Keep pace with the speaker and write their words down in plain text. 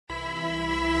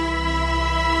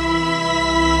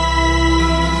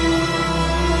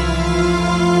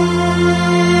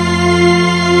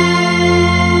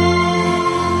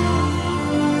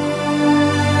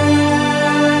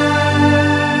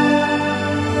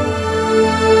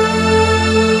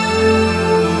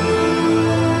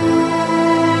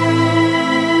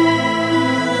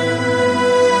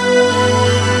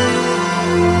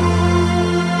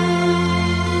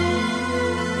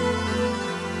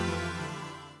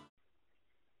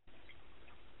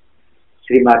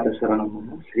श्रीमाता शरण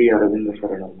मम श्री अरविंद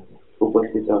शरण मम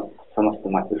उपस्थित समस्त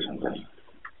मातृ संतान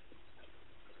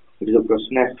जो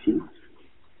प्रश्न आछि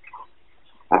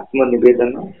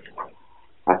आत्मनिवेदन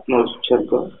आत्म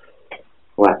उत्सर्ग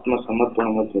और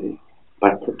आत्मसमर्पण मध्य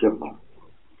पार्थक्य कौन।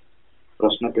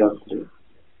 प्रश्न के अर्थ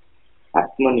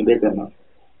आत्मनिवेदन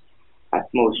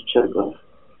आत्म उत्सर्ग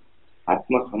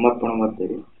आत्मसमर्पण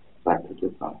मध्य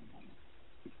पार्थक्य कौन।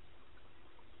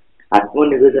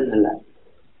 आत्मनिवेदन है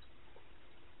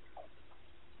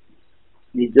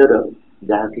निजर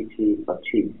जहाँ किसी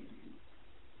अच्छी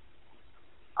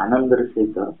आनंदर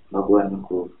सहित भगवान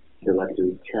को देवार जो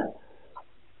इच्छा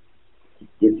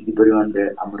जी परिमाण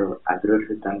आमर आग्रह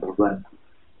सहित भगवान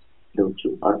दौचु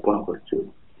अर्पण करचु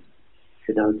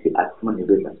सेटा होछि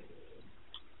आत्मनिवेदन।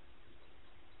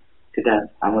 सेटा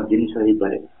आम जिनिस हो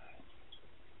पारे,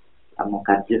 आम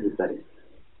कार्य हो पारे,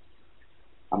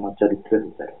 आम चरित्र हो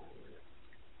पारे,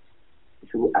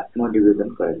 सब आत्मनिवेदन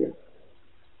कर जाए।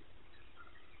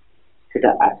 सेटा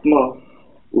आत्म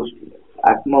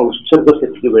उत्सर्ग से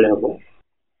बेले हम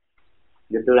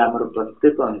जो आमर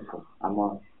प्रत्येक अंश आम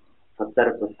सत्तार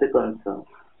प्रत्येक अंश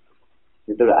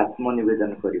जो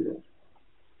आत्मनिवेदन करेंगे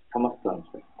समस्त अंश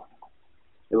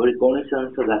एभली कौन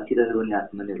अंश बाकी रही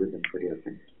आत्मनिवेदन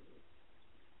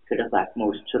करने तो आत्म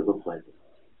उत्सर्ग कहुए।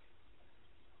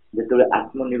 जो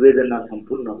आत्मनिवेदन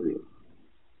संपूर्ण हुए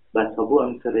बा सबु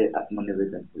अंश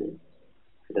आत्मनिवेदन हुए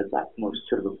तो आत्म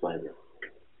उत्सर्ग कहुए।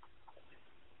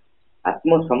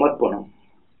 आत्मसमर्पण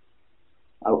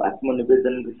और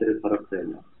आत्मनिवेदन भितर फरक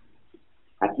रहा।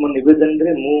 आत्मनिवेदन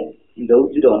रे मु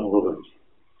दौची अनुभव अच्छी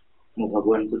मु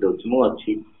भगवान को दौची मु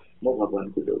अच्छी मु भगवान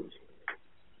को दौची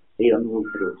ये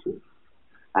अनुभव अच्छी।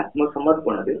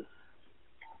 आत्मसमर्पण रे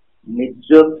निज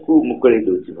को मुकली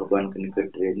दौची भगवान के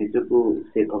निकट रे निज को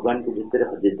से भगवान के भितर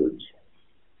हजे दौची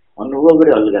अनुभव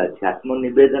रे अलग अच्छे।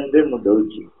 आत्मनिवेदन रे मु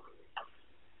दौची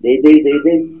दे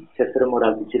शेष मोर आ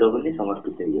कि रहुनी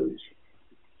समर्पित हो।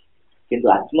 किंतु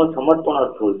आत्मसमर्पण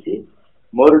अर्थ हूँ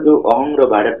मोर जो अहंर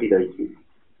बाड़टी रही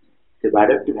से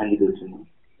बाड़टी भांगी दूसरी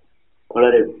फल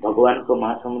भगवान को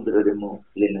महासमुद्र रे मु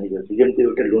लीन हो जाऊँ। जमी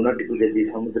गोटे लुणटी को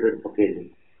जब समुद्र पकईली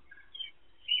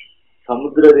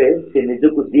समुद्र रे से निज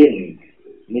को दिए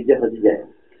निजे हजि जाए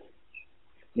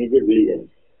निजे बिली जाए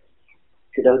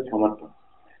सेटा समर्पण।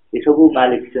 ये सब माँ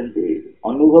लिखिं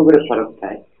अनुभव रे फरक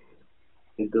थाए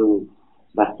किंतु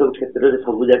वास्तव क्षेत्र में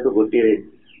सबू जाक गोटे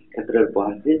क्षेत्र में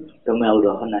पहुंचे तुम्हें आउ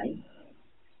रह ना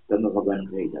तुम भगवान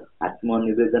को जाओ।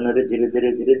 आत्मनिवेदन रे धीरे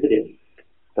धीरे धीरे धीरे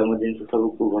तुम जिन सब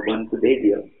को भगवान को दे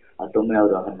दियो आ तुम्हें आउ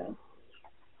रह ना।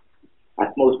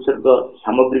 आत्म उत्सर्ग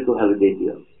सामग्रिक भाव दे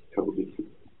दियो सब किसी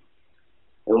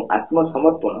एवं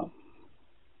आत्मसमर्पण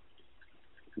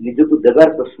निजको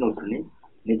देवार प्रश्न उठुनी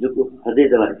निजको हजे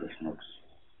देवार प्रश्न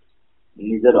उठुनी।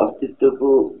 निजर अस्तित्व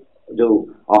को जो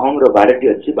अहंर बाड़टी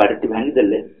अच्छी बाड़टी भांगी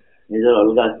देले निजर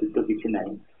अलग अस्तित्व किसी ना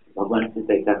भगवान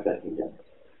सहित एकाकार हो जाए।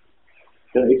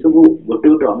 तेणु ये सब गोटे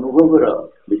गोटे अनुभव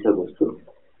विषय वस्तु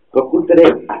प्रकृत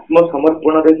में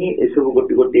आत्मसमर्पण ही ये सब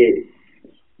गोटे गोटे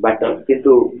बाट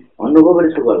किंतु अनुभव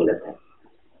सब अलग था।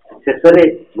 शेष में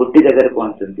गोटे जगह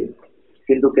पहुंचती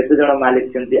किंतु केते जन माँ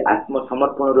लिखिं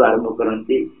आत्मसमर्पण रू आरंभ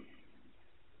करती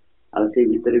आसे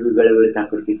भितर भी बेले बेले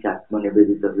किसी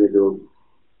आत्मनिवेदित हुए जो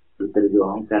भीतर जो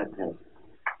अहंकार था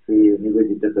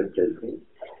निवेदित कर चलते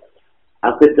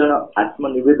आपके जन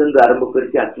आत्मनिवेदन आरंभ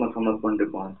करके आत्मसमर्पण रे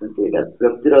पहुंचते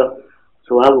व्यक्तिर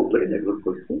स्वभाव उपर निर्भर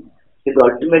कर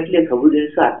अल्टीमेटली सब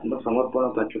जिन आत्मसमर्पण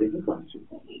पाखे ही पहुंच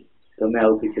तुम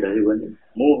आउ कि रही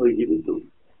मुझे तू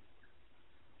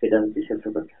से शेष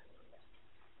कथा।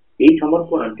 यही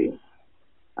समर्पण टी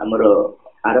आमर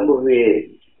आरंभ हुए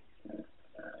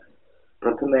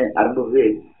प्रथम आरंभ हुए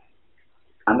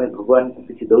आमे भगवान को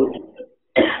किसी दौर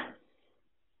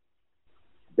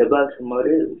देवा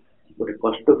समय गोटे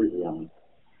कष्ट भी हुए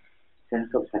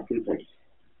सेंस ऑफ सैक्रिफाइस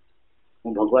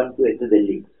मु भगवान को एत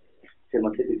देली से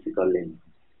मत किसी कले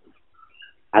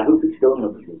आगु किसी दौ न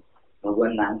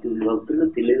भगवान नाहती भावुलू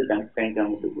कहीं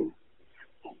काम देव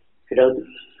से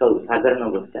साधारण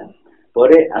अवस्था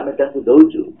पर आम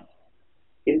दौचु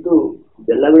किंतु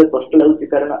देला बेले कष्ट लगुच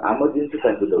कारण आम जिन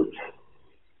दौचु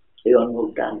ये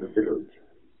अनुभवटा आम भर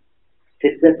रोचे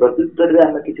से प्रत्युत्तर में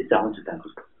आम कि चाहूँ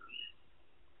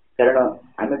कारण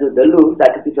आम जो देलु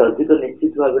ताकि किसी अधिक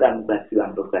निश्चित भाव में आमको आसो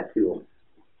आम पाक आसो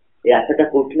ये आशाटा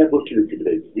कौटी ना कौटी लुचिक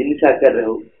रही जिनिस आकार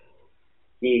हो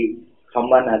कि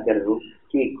सम्मान आकार हो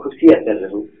कि खुशी आकार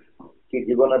हो कि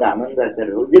जीवन आनंद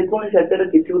आकार हो जेकोसी आकार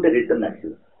किसी गोटे रिटर्न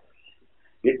आसो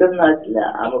रिटर्न आसला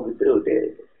आम भर गोटे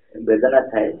वेदना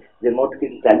थाए जे मोट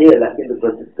किसी चलीगला कि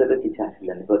प्रत्युत्तर किसी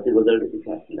आसलानी प्रति बदल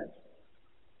किसी आसला।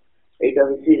 यहाँ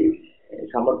हूँ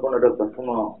समर्पण प्रथम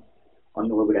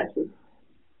अनुभव आसे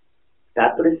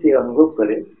तापर से अनुभव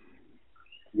करे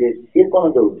जे सी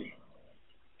कौन दौर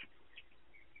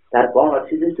तार कौन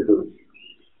अच्छी से दौर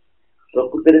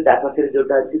प्रकृति में पाखे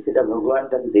जोटा अच्छी से भगवान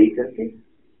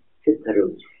से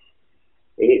फेराऊँ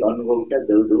यही अनुभवटा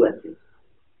दौ दौ आसे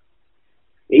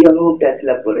यही अनुभवटा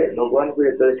आसला भगवान को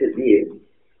जो दिए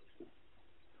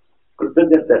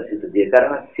कृतज्ञता सहित दिए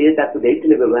कारण सी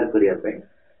व्यवहार करने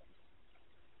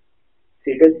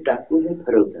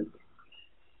फेराऊ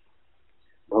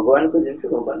भगवान को जिन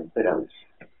भगवान फेराऊ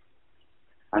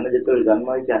आम जो जन्म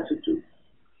हो आसुचु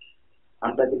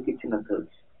आम पाखे कि न था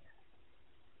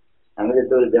आम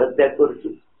जो देह त्याग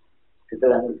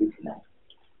करें कि ना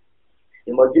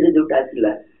मझे जोटा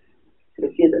आसला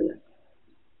किए देला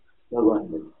भगवान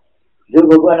जो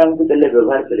भगवान आमको देले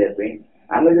व्यवहार करने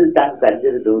आम जो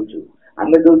कार्य दौचु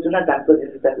आम दौचु ना जिन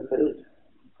फेराऊ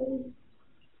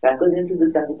जिन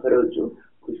फेराऊ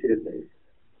खुशी फेर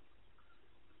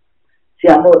सी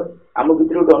आम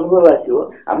भर गोटे अनुभव आसो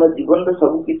आम जीवन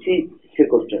सबकि से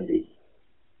कर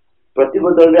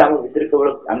प्रतिबदल आम भर केवल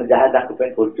आम जहाँ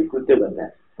कृतज्ञता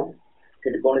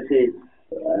से कौन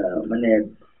माने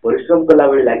परिश्रम कला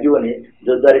बेले लगे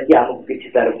जो द्वारा कि आमको किसी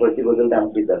तार प्रतिबदल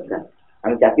आमको दरकार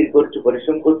आम चाकरी कर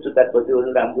परिश्रम कर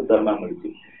प्रतिबदल आमको दरमा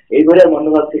मिलूँ ये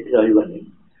मनोभाव से रही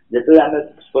जो आम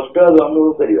स्पष्ट भाव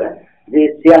अनुभव करवा जे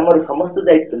सी आम समस्त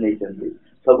दायित्व नहीं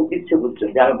सबकि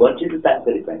बुझे आम बंचित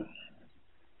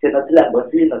से ना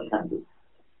बची न था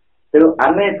तेणु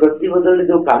आम प्रतिबदल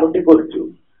जो कमटी करूँ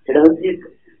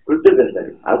कृतज्ञता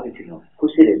आउ कि नुह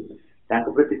खुशी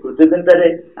प्रति कृतज्ञता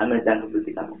आम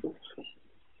प्रति कम कर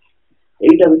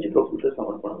यहीटा हूँ प्रकृत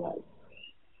समर्पण भाव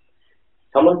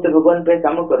समस्त भगवान पे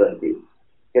कम करती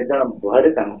केतजन भय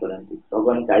कम करती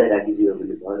भगवान काले रागिजी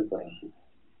बोली भय करती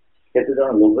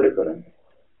केतजन लोभरे करती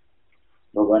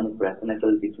भगवान प्रार्थना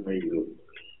कर किसी मिल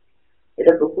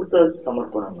यहाँ प्रकृत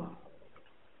समर्पण नुह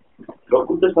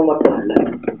प्रकृत समर्पण है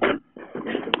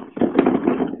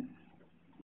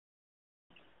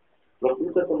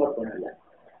प्रकृत समर्पण है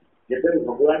जो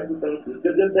भगवान को तुम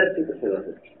कृतज्ञता सहित सेवा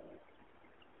कर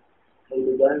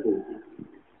उदाहरण दूसरी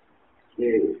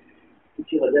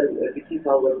किसी हजार किसी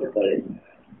 100 वर्ष तले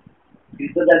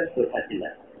कृतदास प्रथा था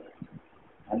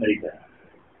अमेरिका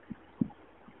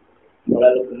बड़ा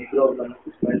लोग निग्रह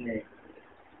मैंने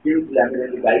किणुले आम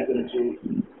गाई किणुचु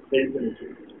छेली किणुचु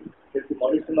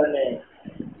मनुष्य मैंने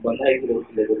बंधाई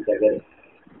रोते गोटे जगह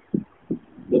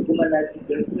लोक मैंने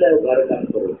किणुले घर काम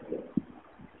कर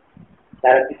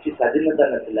तार किसी स्वाधीनता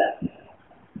नाला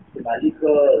मालिक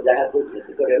जहाँ को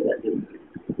क्षति कर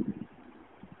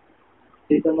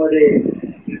समय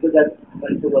कृतदास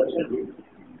मान सब अच्छा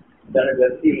जन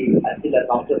व्यक्ति आसला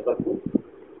काउंटर पाक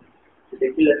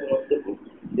देखला समस्त को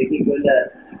देखिए कहला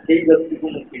से व्यक्ति को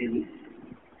मुझे किणी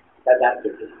दाम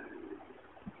कर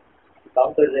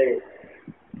काउंटर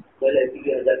कहला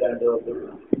 1000 टका देवा पड़ो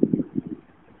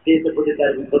से सेपटे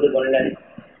तार विपद बनला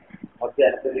मत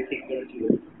आस देखिए किणुची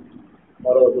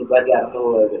मोर दुर्भाग्य आरंभ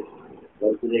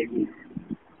घर को जाकि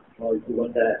मो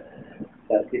जीवनटा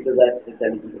तार कृतदास से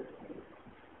चली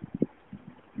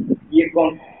ये कौन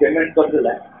पेमेंट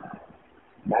करदेला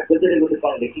कागज गोटे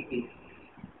कौन लिखिकी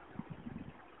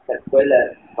कहला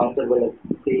काउंटर वाला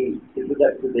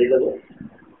कृतदास को देदेव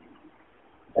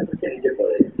से निजे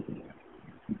पड़े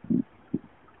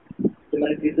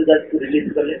से कृतदास को रिलीज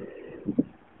कले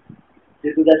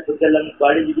कृतदास पचारा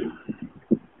कड़े जी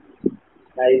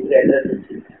ना ये एड्रेस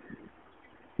अच्छी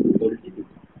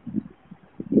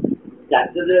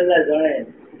आश्चर्य जड़े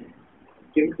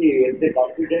केमती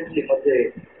कन्फिडेंटली मत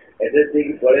एड्रेस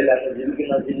देकी पड़ेगा जीवी कि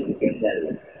न जीवी केम जान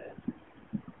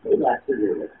आश्चर्य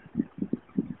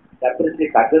से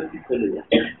कागज की खोलिला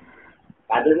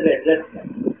कागज एड्रेस ना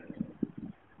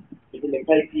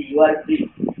लिखाई यू आर फ्री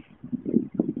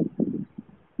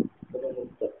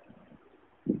मुक्त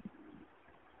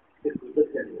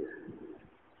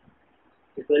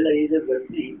कहला ये जो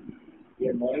व्यक्ति ये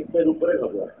मनुष्य रूप में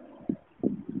भगवान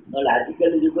ना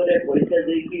आजिकल जुग में पैसा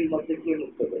देकी मत किए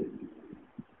मुक्त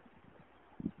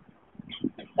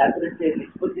कर से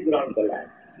निष्पत्ति ग्रहण कला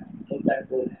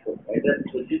एड्रेस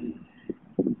खोजी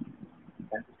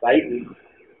पाइबी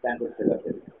सेवा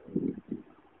कर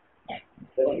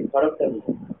फरक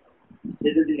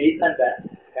से जब नहीं था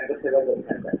सेवा कर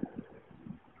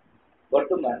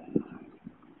बर्तमान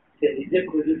से निजे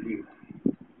खोजुची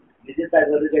निजे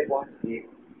घर जाए पहुँची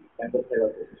सेवा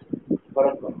कर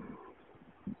फरक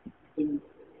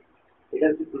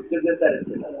यहाँ हूँ कृतज्ञतार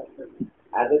सेवा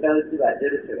आगटा हूँ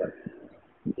राज्य सेवा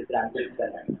से आंतरिकता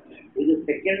ना ये जो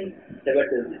सेकेंड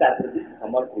सेवाटे हूँ प्रति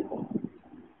समर्पित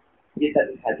ये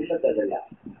स्वाधीनता देला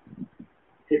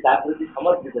से प्रति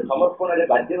समर्पित समर्पण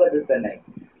बाध्यबाध्यता ना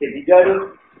से निज आड़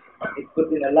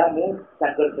निष्पत्ति नेला मु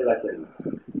तांकर सेवा करी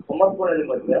समर्पण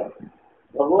मध्य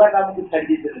भगवान आमको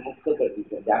छाड़ी मुक्त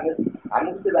कर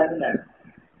आमको से बांधि ना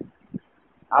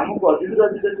आमको अधिक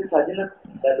अधिक से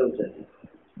स्वाधीनता दौरान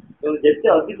तो जिते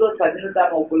अधिक स्वाधीनता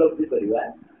आम उपलब्धि करवा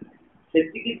से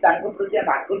प्रति आम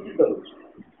आकर्षित होते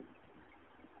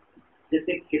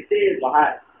केते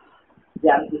महान जे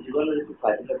आमको जीवन में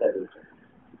स्वाधीनता दौरान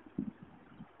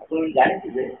आप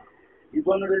जानते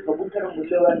जीवन में सबुठ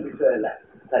मूल्यवान विषय है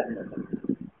स्वाधीनता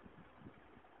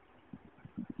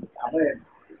आम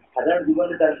साधारण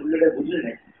जीवन तार मूल्य बुझे ना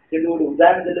कि गोटे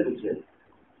उदाहरण देते बुझे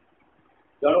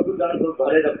जन को जन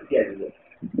घर रखी दिया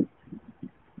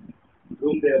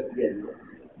रूम रे रखी दिया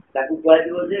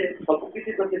कहुए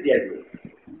सबकि तोते दि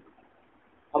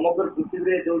समग्र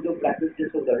पृथ्वी जो जो प्राकृतिक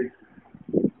सब रही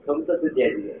सब तोते दि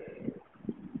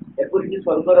एपरिक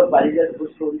स्वर्गर पारिजात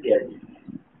पुष्प भी दि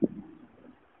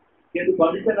कि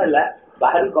कंडीशन है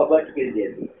बाहर कबाट के दिया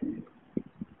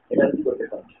गोटे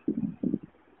कंडीशन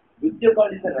द्वितीय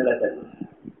कंडीशन है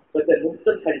तोते मुक्त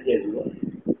छाड़ दिया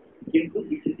किंतु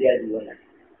किसी दिज्व ना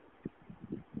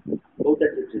कौटा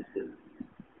चूज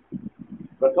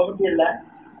प्रथम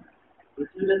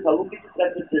पृथ्वी में सबकि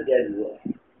प्राचुर्य दिज्व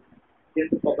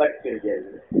किंतु कबाट खेल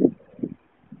दिज्व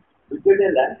द्वितीय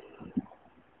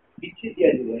किसी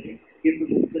दिज्वनी किंतु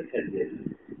मुक्त छाड़ दिज्व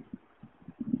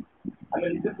आम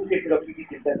निजक रखिकी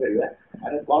चिंता करवा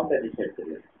आम कौन टा डिसाइड कर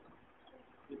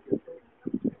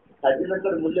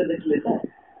स्वाधीनतार मूल्य देखले ना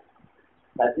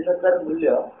स्वाधीनतार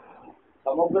मूल्य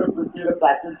समग्र पृथ्वी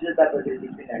प्राचुर्यता प्रति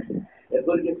किसी ना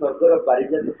एपरिक स्वर्गर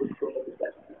पारिजात पुष्प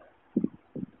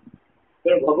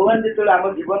तेणु भगवान जो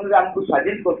आम जीवन में आमको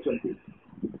स्वाधीन कर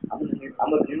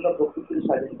निम्न प्रकृति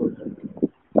स्वाधीन कर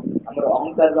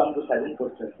अहंकार आमको स्वाधीन कर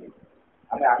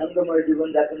आनंदमय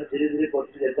जीवन जापन धीरे धीरे कर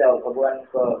भगवान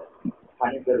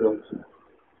सानिध्य रोचे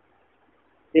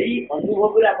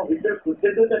अनुभव में आम भर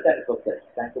कृतज्ञता जो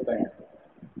सृष्टि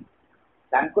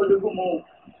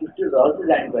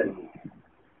रहस्य जापर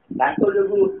जो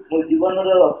मो जीवन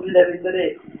असुविधा भितर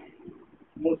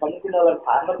मुझे सम्मुखीन हमार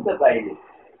सामर्थ्य पाइली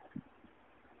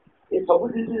ये सब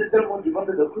जिन जो मो जीवन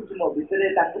में देखुची मो भितर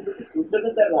प्रति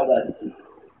कृतज्ञतार भाव आसी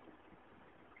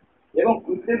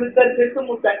कृतज्ञतार सहित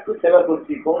मुझे सेवा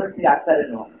कौन आशार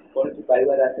नुह कौन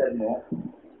पाइबार आशार नुह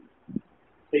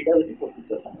से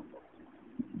प्रकृत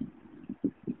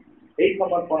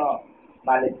समर्पण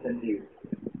माँ लिखी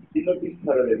तीनो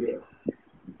स्तर रे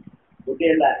गोटे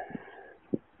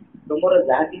तुम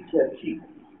जहाँ कि अच्छी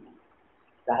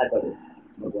ताहा करे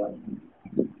भगवान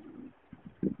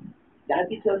जहाँ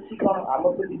कि अच्छी कौन आम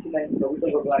तो किसी ना सब तो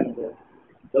भगवान सब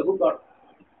कौन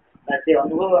ना से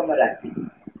अनुभव आम राखी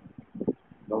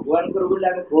भगवान बोले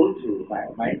आम कहूँ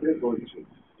माइंड रे कहूँ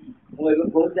मुझे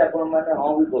कहूँ आपण मैंने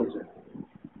हाँ भी कहते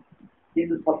कि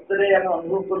सप्तरे आम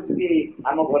अनुभव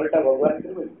करम घरटा भगवान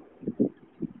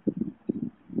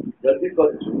जदि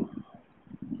करूँ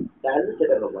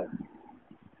भगवान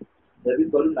जदि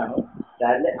करूना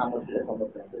आम से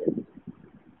समर्थन कर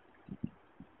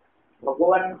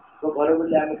भगवान घर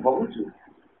बोले आम कहूँ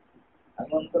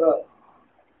आमर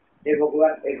ए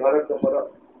भगवान ए घर तुम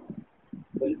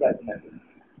बोली प्रार्थना कर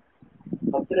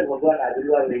सतरे भगवान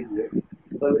आविर्भाव होइए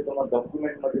कहे तुम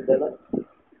डॉक्यूमेंट मत देल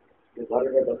घर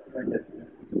डॉक्यूमेंट अच्छे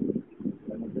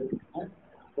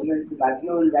तुम्हें मागे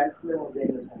बोली जानते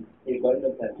ये कही न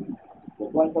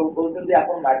भगवान सब कहते आप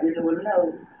मागे बोले ना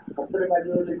सतरे मागे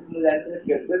बोली मुझे जानते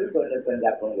केवे भी कही न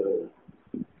आप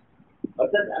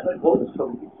अर्थात आम बहुत सब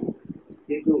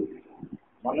कितु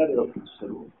मन रखी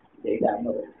सब यहीटा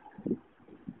आमर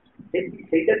से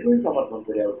समर्थन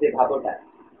कर भावटा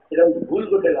भूल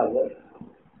गोटे भाव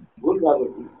भूल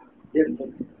भावटी जे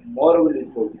मोर बोली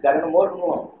कहूँ कारण मोर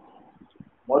नुह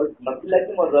मोर नथिला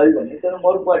कि मोर रही तेणु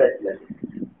मोर कुआड़े आसला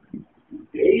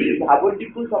यही भावटी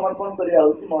को समर्पण करवा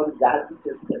मोर जहाँ कि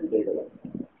देदेवा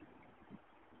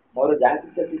मोर जहाँ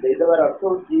कि देदेवार अर्थ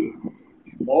हूँ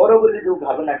मोर बोली जो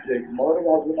भावना रही मोर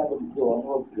भावना बोली जो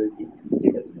अनुभव रही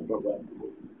भगवान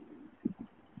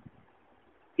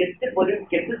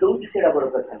केते दौर से बड़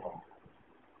कथा नुह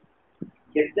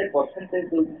केते परसेंटेज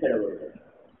दौर से बड़ कथा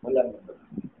भला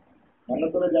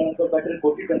मनकर जनक पाखे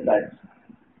कोटी टंका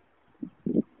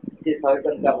अच्छे 100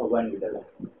 टंका भगवान भी देला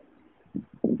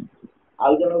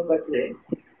आउ जन पाखे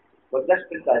 50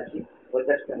 टंका अच्छी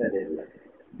 50 टंका दे देला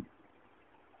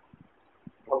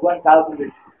भगवान का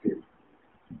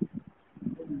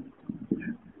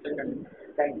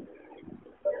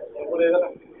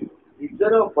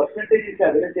ନିଜର परसेंटेज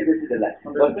हिसाब से बेसी देला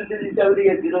परसेंटेज हिसाब से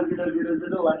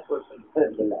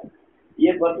 0.0001% देला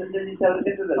ये परसेंटेज हिसाब से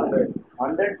केते देला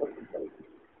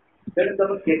 100% तेणु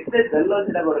तुम केते देल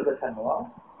से बड़ कथा नुह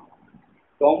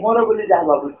तुमर बोली जहाँ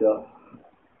भावुच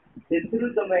ସେଥିରୁ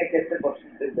ତମେ କେତେ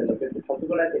ପରସେଣ୍ଟେଜ ଦେଲ, କେତେ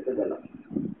ଶତକଡ଼ା କେତେ ଦେଲ,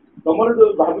 ତମର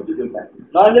ଯୋଉ ଭାବୁଛୁ ଯୋଉଟା,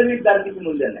 ନହେଲେ ବି ତାର କିଛି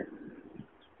ମୂଲ୍ୟ ନାହିଁ।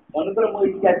 ମନେକର ମୁଁ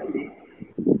ଏଇଠିକି ଆସିଲି,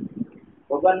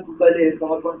 ଭଗବାନଙ୍କୁ କହିଲେ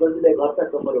ସମର୍ପଣ କରିଥିଲେ ଘରଟା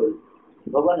ତମର ହଉଛି,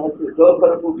 ଭଗବାନ ହସି ତୋ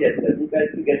ଘର କୋଉଠି ଆସିଲା, ତୁ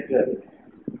କାହିଁକି ଗେଷ୍ଟ ଭାବେ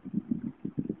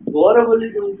ତୋର ବୋଲି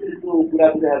ଯୋଉଥିରେ ତୁ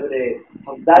ପୁରାପୁରି ଭାବରେ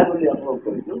ହକଦାର ବୋଲି ଅନୁଭବ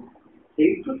କରିଛୁ,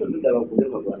 ସେଇଠୁ ତମେ ଦେବାକୁ ପଡିବ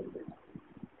ଭଗବାନଙ୍କୁ।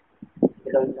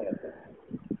 ସେଟା ହଉଛି ସମସ୍ୟା।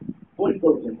 ପୁଣି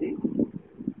କହୁଛନ୍ତି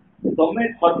ତମେ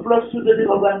ସରପ୍ଲସ୍ ଯଦି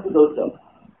ଭଗବାନଙ୍କୁ ଦଉଛ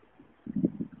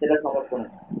ସେଟା ସମର୍ପଣ।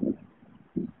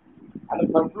 ଆମେ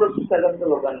ସରପ୍ଲସ୍ ସାଧାରଣତଃ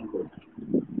ଭଗବାନଙ୍କୁ ଦଉଛୁ।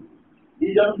 2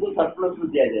 ଜଣଙ୍କୁ ସରପ୍ଲସ୍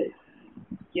ଦିଆଯାଏ,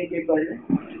 କିଏ କିଏ କହିଲେ?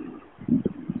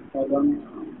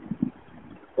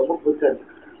 ସବୁ ପଚାର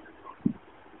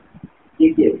କିଏ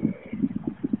କିଏ?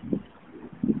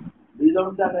 2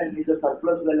 ଜଣଙ୍କୁ ଆମେ ନିଜ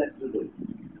ସରପ୍ଲସ୍ ବାଲାନ୍ସ ଦଉଛୁ।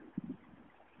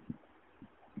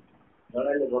 ଜଣେ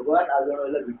ହେଲେ ଭଗବାନ, ଆଉ ଜଣେ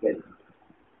ହେଲେ ଭିକାରୀ।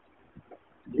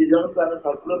 2 ଜଣଙ୍କୁ ଆମେ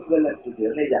ସରପ୍ଲସ୍ ବାଲାନ୍ସ ଦିଅ,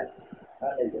 ନେଇଯା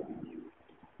ନେଇଯା।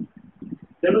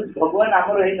 ତେଣୁ ଭଗବାନ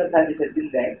ଆମର ହେଇନଥାନ୍ତି ସେଦିନ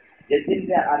ଯାଏଁ ଯେଦିନ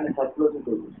ଯାଏଁ ଆମେ ସରପ୍ଲସ୍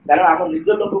ଦଉଛୁ। କାରଣ ଆମ ନିଜ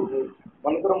ଲୋକକୁ,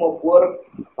 ମନେକର ମୋ ପୁଅର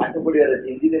ପାଠ ପଢିବାର ଅଛି,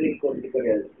 ଇଞ୍ଜିନିୟରିଂ କୋର୍ସ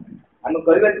କରିବାର ଅଛି, ଆମେ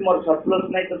କହିବା କି ମୋର ସରପ୍ଲସ୍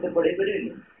ନାହିଁ ତୋତେ ପଢେଇ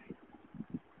ପାରିବିନି,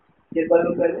 କିଏ କହିବ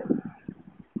କହିଲେ?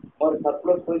 ମୋର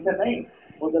ସରପ୍ଲସ୍ ପଇସା ନାହିଁ,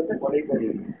 ମୁଁ ତୋତେ ପଢେଇ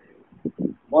ପାରିବିନି।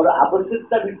 ମୋର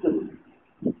ଆବଶ୍ୟକତା ଭିତରୁ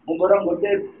ମୁଁ ବରଂ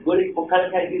ଗୋଟେ ଗୋଳି ପଖାଳ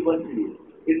ଖାଇକି ବଞ୍ଚିବି,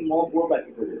 କିନ୍ତୁ ମୋ ପୁଅ ପାଠ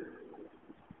ପଢିବ।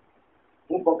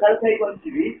 ମୁଁ ପଖାଳ ଖାଇ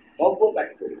ବଞ୍ଚିବି, ମୋ ପୁଅ ପାଠ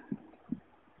ପଢିବ।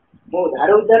 ମୁଁ ଧାର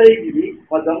ଉଦ୍ଧାର ହେଇଯିବି,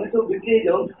 ମୋ ଜମି ସବୁ ବିକ୍ରି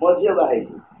ହେଇଯାଉ, ମୋ ଝିଅ ବାହା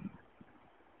ହେଇଯିବ।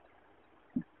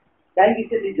 କାହିଁକି?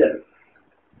 ସେ ନିଜର।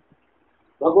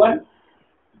 ଭଗବାନ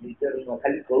ନିଜର ନୁହଁ,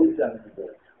 ଖାଲି କହୁଛୁ ଆମେ ନିଜର।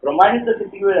 ପ୍ରମାଣିତ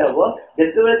ସେତିକି ବେଳେ ହବ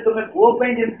ଯେତେବେଳେ ତମେ ପୁଅ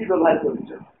ପାଇଁ ଯେମିତି ବ୍ୟବହାର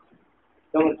କରୁଛ,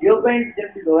 ତମ ଝିଅ ପାଇଁ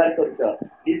ଯେମିତି ବ୍ୟବହାର କରୁଛ,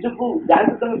 ନିଜକୁ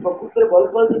ଯାହାକୁ ତମେ ପ୍ରକୃତରେ ଭଲ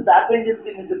ପାଉଛ ତା ପାଇଁ ଯେମିତି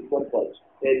ନିଜକୁ ଭଲ ପାଉଛ,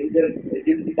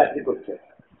 ଯେମିତି କାର୍ଯ୍ୟ କରୁଛ,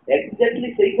 ଏକ୍ଜାକ୍ଟଲି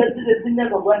ସେଇ କାର୍ଯ୍ୟ ଯେଦିନ ଯାଏ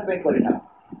ଭଗବାନ ପାଇଁ କରିନାହ,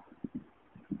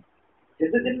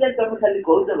 ସେତେଦିନ ଯାଏ ତମେ ଖାଲି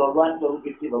କହୁଛ ଭଗବାନ ସବୁ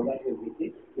କିଛି, ଭଗବାନ ସବୁ କିଛି,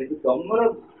 କିନ୍ତୁ ତମର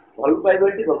ଭଲ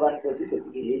ପାଇବାଟି ଭଗବାନ ପ୍ରତି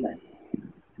ସେତିକି ହେଇନାହିଁ।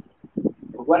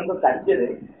 ଭଗବାନଙ୍କ କାର୍ଯ୍ୟରେ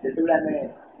ଯେତେବେଳେ ଆମେ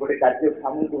ଗୋଟେ କାର୍ଯ୍ୟ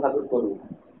ସାମୂହିକ ଭାବରେ କରୁ,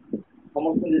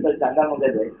 ସମସ୍ତଙ୍କୁ ଯେତେବେଳେ ଚାନ୍ଦା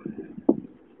ମଗାଯାଏ,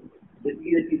 ଯେତିକି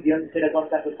ଯେତିକି ଦିଅନ୍ତି ସେଇଟା କ'ଣ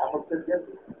ତାଙ୍କ ସାମର୍ଥ୍ୟ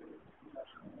ଦିଅନ୍ତି?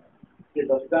 କିଏ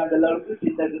 10 ଟଙ୍କା ଦେଲା ବେଳକୁ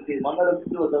ଚିନ୍ତା କରୁଛି, ମନେ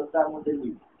ରଖିଥିବ 10 ଟଙ୍କା ମୁଁ ଦେବି।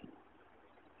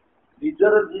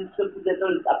 ନିଜର ଜିନିଷକୁ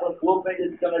ଯେତେବେଳେ ଆପଣ ପୁଅ ପାଇଁ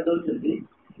ଯଦି ତମେ ଦଉଛନ୍ତି,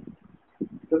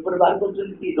 ପେପର ବାହାର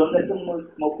କରୁଛନ୍ତି କି ଡୋନେସନ୍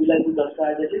ମୋ ପିଲାକୁ 10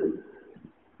 ଟଙ୍କା ଦେଲି,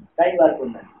 କାହିଁ ବାହାର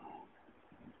କରୁନାହାନ୍ତି?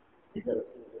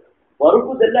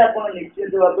 ଘରକୁ ଦେଲେ ଆପଣ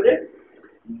ନିଶ୍ଚିତ ଭାବରେ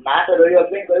ନାଁଟା ରହିବା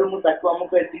ପାଇଁ କହିବ, ମୁଁ ତାକୁ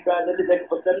ଆମକୁ ଏତିକି ଟଙ୍କା ଦେଲି, ତାକୁ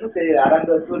ପଚାରିଲୁ, ସେ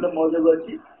ଆରାମରେ ଅଛି ବୋଲି ମୋ ଯୋଗ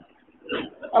ଅଛି।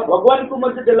 ଆଉ ଭଗବାନଙ୍କୁ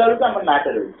ମଧ୍ୟ ଦେଲା ବେଳକୁ ଆମର ନାଁଟା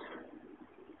ରହୁଛି।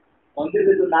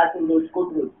 ମନ୍ଦିରରେ ଯୋଉ ନାଁ ସବୁ ରହୁଛି,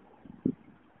 କୋଉଠି ରହୁଛି?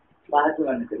 ପାହାଚ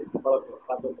ମାନଙ୍କରେ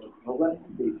ଭଗବାନଙ୍କୁ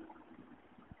ଦେଇ,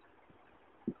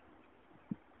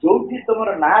 ଯୋଉଠି ତମର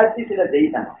ନାଁ ଅଛି ସେଟା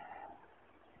ଦେଇନା।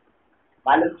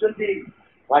 ମା ଲେଖୁଛନ୍ତି,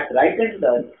 what right hand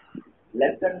does,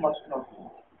 left hand must not know।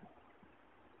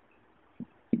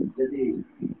 ଯଦି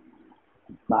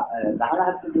ଡାହାଣ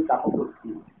ହାତ ଯୋଉ କାମ କରୁଛି,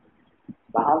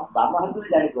 ବାମ ହାତ ବି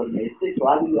ଜାଣିପାରୁନି, ଏତେ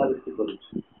ସ୍ୱାଭାବିକ ଭାବରେ ସେ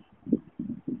କରୁଛି।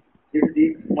 ଯେମିତି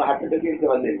ମୋ ହାତଟାକୁ ଏମିତି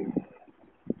ହଲେଇଲି,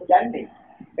 ମୁଁ ଜାଣିନି,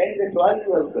 କାହିଁକି ସ୍ୱାଭାବିକ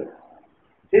ଭାବରେ କରେ।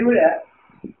 ସେଇଭଳିଆ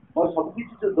ମୋର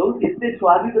ସବୁକିଛି ଯୋଉ ଦଉଛି, ଏତେ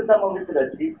ସ୍ୱାଭାବିକତା ମୋ ଭିତରେ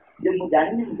ଅଛି ଯେ ମୁଁ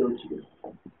ଜାଣିନି ମୁଁ ଦଉଛି।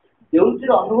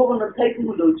 ଦେଉଛିର ଅନୁଭବ ନଥାଇକି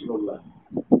ମୁଁ ଦଉଛି ଭଗବାନ।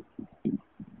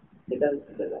 ସେଟା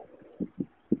ହଉଛି ଦେଲା।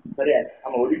 ଥରେ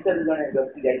ଆମ ଓଡ଼ିଶାରେ ଜଣେ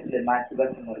ବ୍ୟକ୍ତି ଯାଇଥିଲେ ମା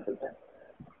ଶିବାସୀଙ୍କର କଥା,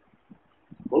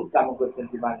 ବହୁତ କାମ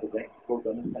କରିଛନ୍ତି ମାଙ୍କ ପାଇଁ, ବହୁତ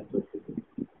ଅନୁଷ୍ଠାନ କରିଛନ୍ତି।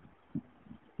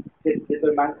 ସେ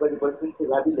ଯେତେବେଳେ ମାଙ୍କ ପାଖରେ ବସିଛନ୍ତି, ସେ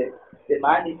ଭାବିଲେ ଯେ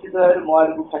ମା ନିଶ୍ଚିତ ଭାବରେ ମୋ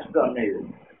ଆଡ଼କୁ ଫାଷ୍ଟ ଅନେଇବେ,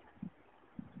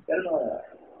 କାରଣ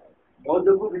ମୋ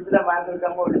ଯୋଗୁ ଭିତରେ ମାଙ୍କର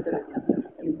କାମ ଓଡ଼ିଶାରେ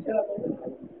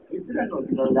ଭିତରେ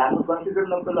ନୁହଁ, ଆମେ କନସିଡର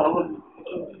ନ କଲେ ହବ କି?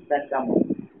 ତାଙ୍କ କାମ,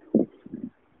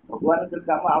 ଭଗବାନଙ୍କର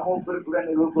କାମ ଆମ ଉପରେ ପୁରା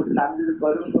ନିର୍ଭର କରୁଛି। ଆମେ ଯଦି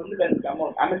କରିବୁନି ତାଙ୍କ କାମ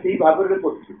ଆମେ ସେଇ ଭାବରେ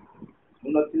କରୁଛୁ। ମୁଁ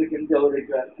ନଥିଲେ କେମିତି ହବ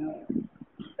ଦେଖିବା,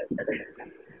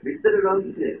 ଭିତରେ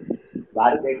ରହୁଛି ସେ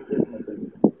ବାହାରକୁ ଏକ୍ସପ୍ରେସ୍ ନ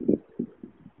କରିବ।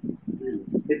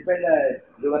 ସେଥିପାଇଁ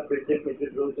ଯୋଉମାନେ ପ୍ରେସିଡେଣ୍ଟ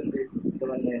ସେକ୍ରେଟାରୀ ରହୁଛନ୍ତି,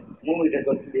 ସେମାନେ ମୁଁ ଏଇଟା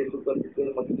କରିଥିଲି, ଏସବୁ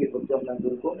କରିଥିଲି, ମତେ କିଏ ପ୍ରୋତ୍ସାହନ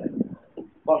ଦୂର କହୁନାହାନ୍ତି,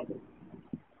 କ'ଣ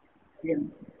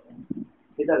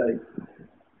ସେଇଟା ରହିଛି।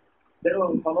 ତେଣୁ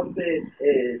ସମସ୍ତେ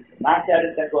ମା ସିଆଡ଼େ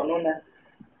ତାଙ୍କୁ ଅନଉନାହାନ୍ତି,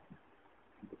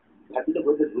 ଭାବିଲେ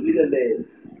ବୋଧେ ଭୁଲିଗଲେ,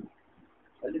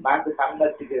 ମାଙ୍କ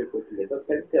ସାମ୍ନାରେ ଟିକେ କହୁଥିଲେ ତ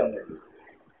ସେମିତି ଅନେଇଲେ।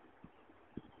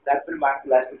 ତାପରେ ମାଙ୍କୁ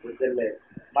ଲାଷ୍ଟ ପଚାରିଲେ,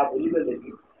 ମା ଭୁଲିଗଲେ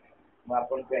କି ମୁଁ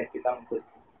ଆପଣଙ୍କ ପାଇଁ ଏତେ କାମ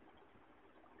କରିଛି?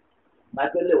 ମା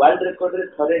କହିଲେ, ୱାର୍ଲଡ ରେକର୍ଡରେ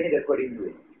ଥରେ ହିଁ ରେକର୍ଡିଂ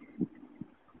ହୁଏ,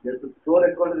 ଯେହେତୁ ତୋ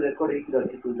ରେକର୍ଡରେ ରେକର୍ଡ ହେଇକି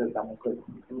ଅଛି, ତୁ ଯୋଉ କାମ କରିଛୁ,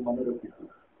 ତୁ ମନେ ରଖିଛୁ,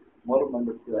 ମୋର ମନେ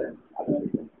ରଖିଥିବାର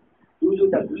ଆବଶ୍ୟକ। ତୁ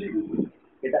ଯୋଉଟା ଭୁଲିଯିବୁ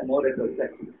ସେଇଟା ମୋ ରେକର୍ଡରେ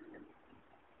ଆସିବ।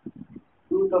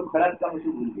 तू तो खराब काम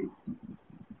से भूल गई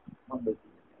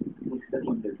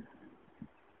मुझे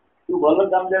तू भल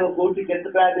काम जाओ कौटी केते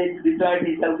टका दे 2 टका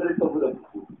हिसाब करे सब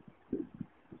रखू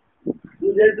तू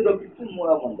जेतु रखू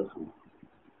मुआ मन रखू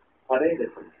हरे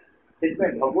देखो इसमें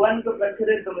भगवान को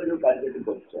पाखरे तुम जो कार्य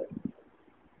करछ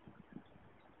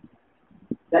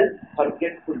सेल्फ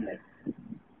फॉरगेटफुलनेस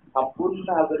संपूर्ण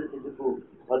भाव में निजको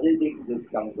हजे देख जो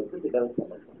काम करते सेटा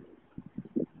समर्पण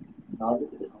ना जे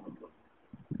समर्पण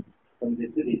तुम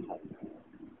जेतु देखा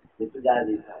जेतु जा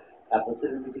देखा तापर से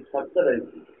शर्त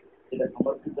रही सेटा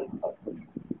समर्पित करते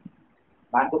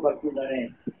मां को पाखु जने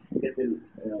केते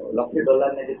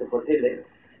 $1,00,000 ने केते पठेले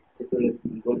सेते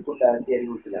गोलकुंडा तयारी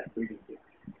होतिला बिल्डिंग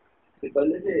से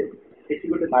कहले जे सेठी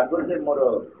गोटे मार्बल जे मोर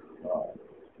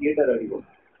येटा रहिबो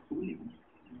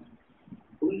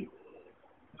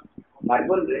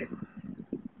मार्बल रे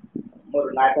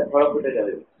मोर नाटा फळ फुटे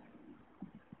जावे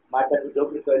माता को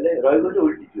जोकि कहले रहिबो जे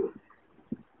उल्टी जो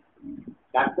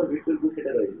कांत भीतर को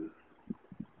सेटा रहिबो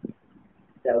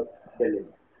जाओ चले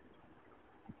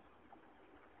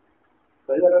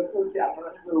कहवार अर्थ होची आपण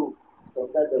जो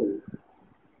टका दउ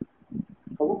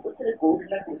सब पछरे कोउठ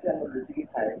ना कोउठ हमर लुचि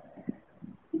खाए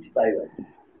कुछ पाइबा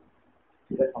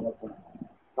सेटा समर्पण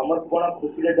समर्पण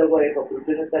खुशी रे देबो एक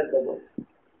कृतज्ञता देबो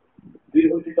दुई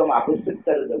होची तुम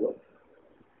आवश्यकता देबो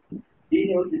तीन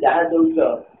होची जहाँ दउछ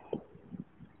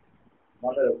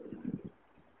मन रख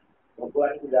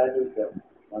भगवान को जहाँ दउछ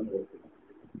मन रख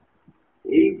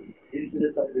एक जिनसे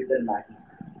सब भीतर नाही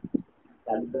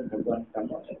ताली तो भगवान काम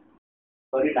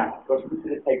परिणाम प्रस्तुति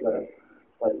रे थाई कर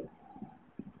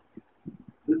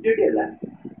द्वितीय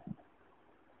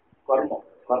कर्म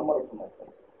कर्मर समर्पण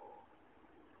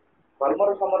कर्मर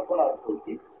समर्पण अर्थ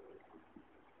होची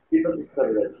तीन स्तर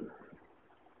रे अछि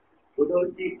गोटे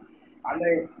होची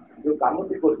आमे जो काम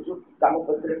टी करछु काम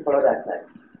पत्रे फल रास्ता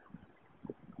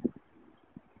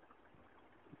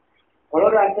फल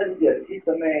रास्ता जे अछि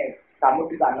तमे काम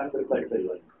टी आनंद कर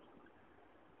परिबो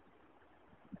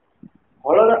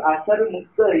फलर आशार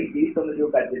मुक्त होगी तुम जो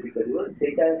कार्य कर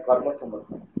कर्म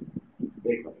समर्पण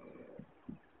एक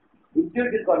द्वितीय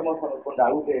कर्म समर्पण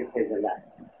आउ गला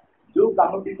जो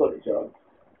कम टी कर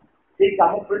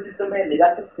काम प्रति तुम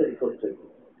निराशक्त कर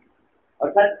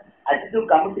अर्थात आज जो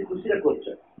कम टी खुशी कर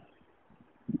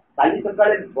काली सका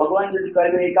भगवान जब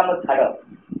कहे ये कम छाड़ आ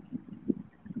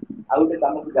गए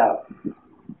कम को जाओ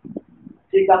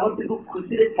से कम टी को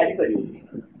खुशी छाड़ी पार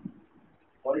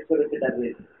मनुष्य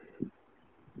से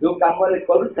जो काम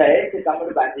करुए से काम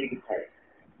बांधे थाए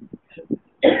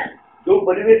जो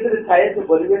परिवेश में थाए से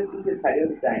परिवेश को से छाड़िया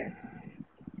चाहे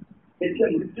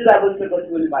मृत्यु आवश्यक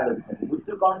अच्छे मान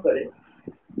मृत्यु कौन करे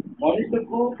मनुष्य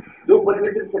को जो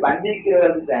परिवेश से बांधे रहा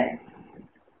चाहे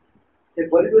से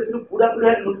परिवेश पूरा पूरा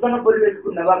नूतन परिवेश को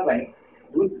नापी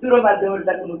मृत्युर मध्यम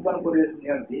नूतन परिवेश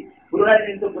नियंती पुराणा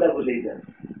जिन पूरा भूल जाए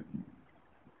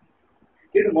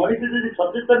कि मनुष्य जो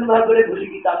सचेतन भाव में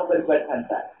भूलिकी काम कर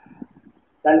पारिथा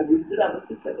मृत्युर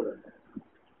आवश्यकता पड़ता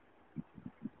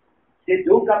से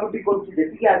जो कामटी कर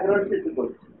आग्रह से छाड़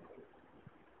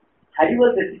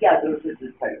से आग्रह से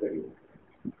छाड़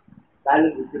पार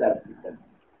मृत्युर आवश्यकता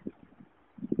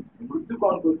मृत्यु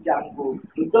कौन करमको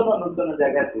नूतन नूतन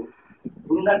जगह को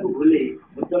पुराणा को भूली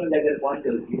नूतन जगह पहुंच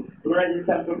जाऊँगी पुराणा जिन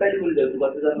टोटाली भूल जाऊँ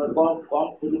गत जन्म कौन कौन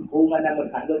कौ मैंने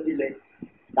सांग थे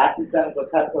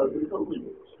कथा सब भूल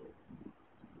जाऊँ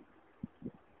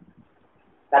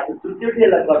तृतीय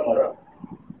कर्मर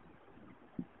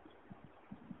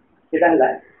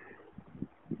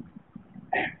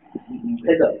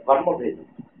भेद कर्मभेद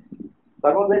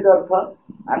कर्मभेद अर्थ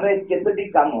आम केतोटी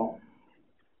काम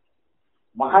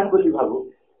महान बोली भावु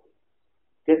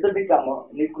केतोटी काम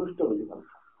निकृष्ट बोली भावु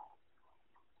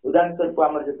उदाहरण स्वरूप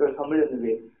आम जो सम्मिलन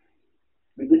हुए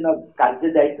विभिन्न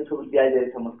कार्य दायित्व सब दि जाए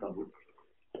समस्त को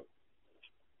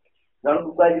जन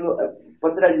को कह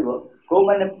पचरा कौ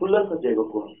मैंने फूल सजेब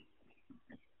कह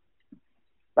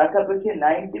पाखापाखि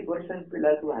 90%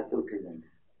 पिला को हाथ उठे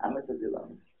आम सजेब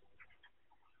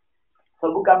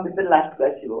सब काम भीतर लास्ट को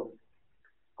आसो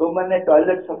कौ मैंने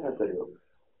टॉयलेट सफा कर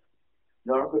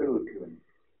जनक उठे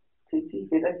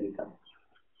कि काम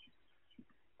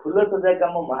फूल सजा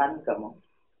काम महान काम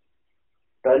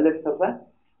टॉयलेट सफा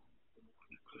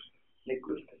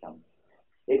निकृष्ट काम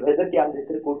ये भेदटी आम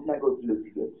भीतर कौट ना कौट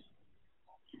लुचिक अच्छे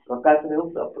प्रकाश हो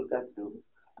अप्रकाश हो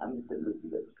आम भीतर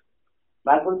लुचिक अच्छे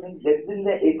दिन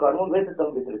ये कर्मभेद तुम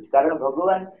भीतर कारण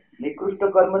भगवान निकृष्ट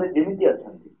कर्म जमी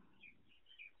अच्छा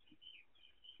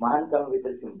महान काम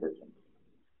भीतर सेमती अच्छा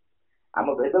आम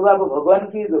भेदभाव भगवान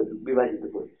की विभाजित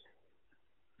कर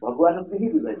भगवान को ही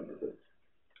विभाजित कर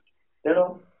तेणु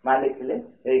माँ लिखिले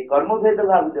कर्मभेद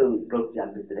भाव जो रोचे आम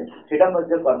भीतर से कर्म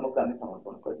को आम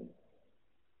समर्पण कर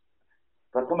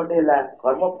प्रथमटे है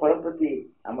कर्म फल प्रति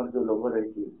आम जो लोभ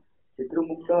रही से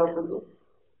मुक्त हवा पड़ो।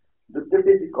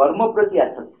 द्वितीय कर्म प्रति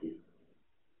आसक्ति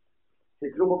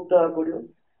से मुक्त हवा पड़ो।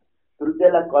 तृतीय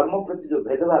है कर्म प्रति जो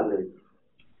भेदभाव रही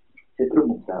से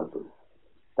मुक्त हवा पड़ो।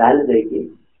 ताल जाइए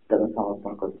तुम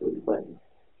समर्पण कर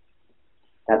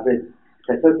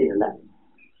शेषटी है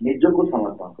निजक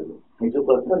समर्पण कर। निजक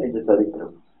अर्थ निज चरित्र,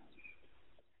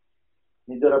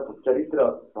 निजर चरित्र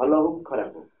भल हो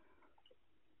खराब हो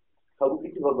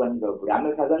सबकि भगवान देवा पड़े।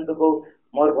 आम साधारणतः कौ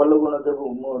मोर भल गुण सब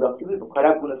मुझे रखी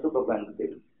खराब गुण सब भगवान को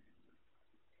देवी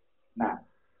ना।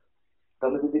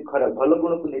 तुम जब खराब भल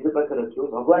गुण को निज पाखे रख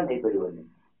भगवान नहीं पारे,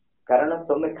 कारण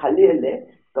तुम खाली हेले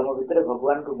तुम भितर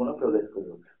भगवान को गुण प्रवेश कर।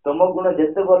 तुम गुण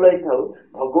जिते भल ही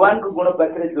भगवान को गुण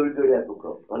पाखे जोड़ी जोड़िया पक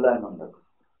भल आनंद।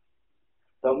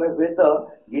 तुम हुए तो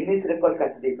गिनीस रेकर्ड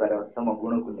काटी पार तुम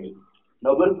गुण को नहीं,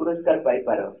 नोबेल पुरस्कार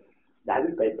पाइपार जहाँ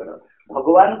भी पाइपार।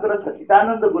 भगवान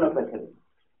सचिदानंद गुण पाखे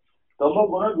तुम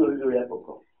गुण जोड़ी जोड़िया पक।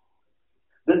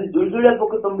 जदि जोड़ी जोड़िया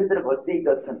पक तुम भर भर्ती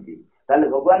अच्छा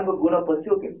भगवान को गुण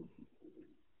पशु के।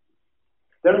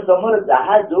 तेणु तुम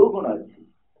जहाँ जो गुण अच्छी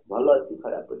भल अच्छी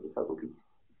खराब अच्छी सबकि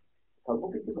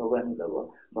भगवान दब।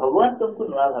 भगवान तुमको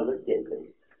नुआ भाव तैयारी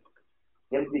करेंगे।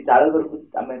 जमी चाल घर को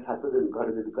आम छात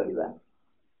घर जब करवा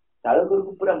चाल घर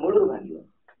को पूरा मूल भांग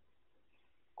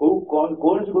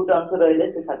कौन गोटे अंश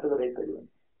रही से छात घर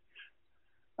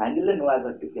भांगे नुआ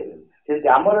घर टी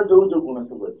आमर जो जो गुण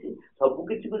सब अच्छी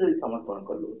सबकि समर्पण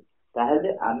कलु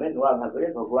ताहले आम नुआ भाव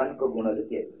भगवान को गुण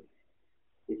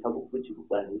तैयारी सबकि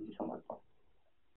समर्पण।